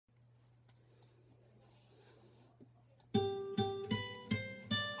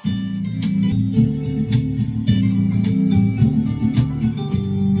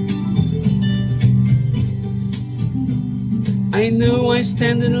know I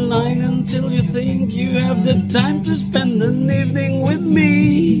stand in line until you think you have the time to spend an evening with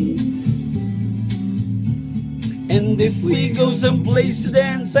me. And if we go someplace to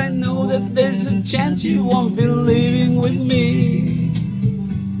dance, I know that there's a chance you won't be leaving with me.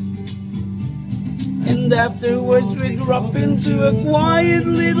 And afterwards we drop into a quiet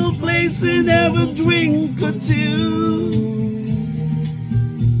little place and have a drink or two.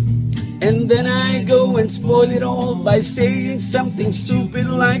 And then I go and spoil it all by saying something stupid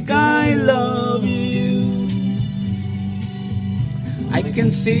like I love you. I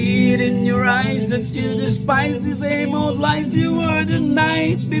can see it in your eyes that you despise the same old lies you heard the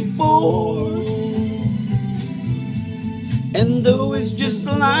night before. And though it's just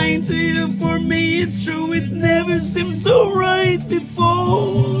a line to you, for me it's true, it never seemed so right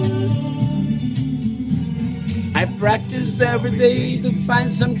before. I practice every day to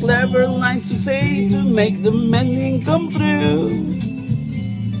find some clever lines to say to make the meaning come through.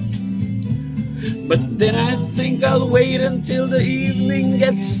 But then I think I'll wait until the evening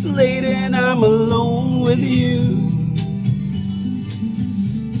gets late and I'm alone with you.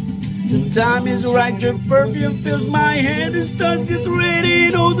 The time is right, your perfume fills my head, it starts to get ready,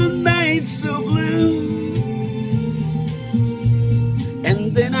 and oh, the night's so blue.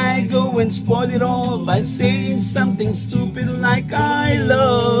 And then I go and spoil it all by saying something stupid like I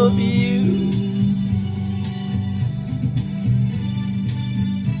love you.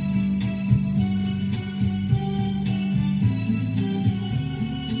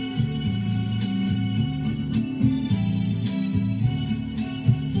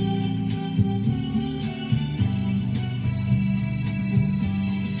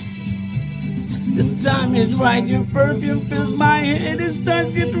 The time is right, your perfume fills my head, it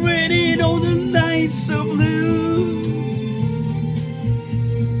starts to get ready, and oh, the night's so blue.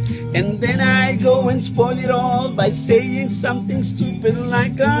 And then I go and spoil it all by saying something stupid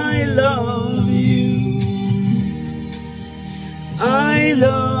like I love you. I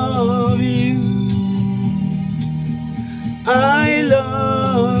love you. I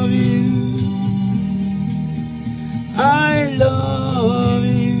love you. I love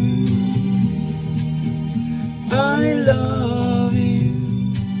you. I love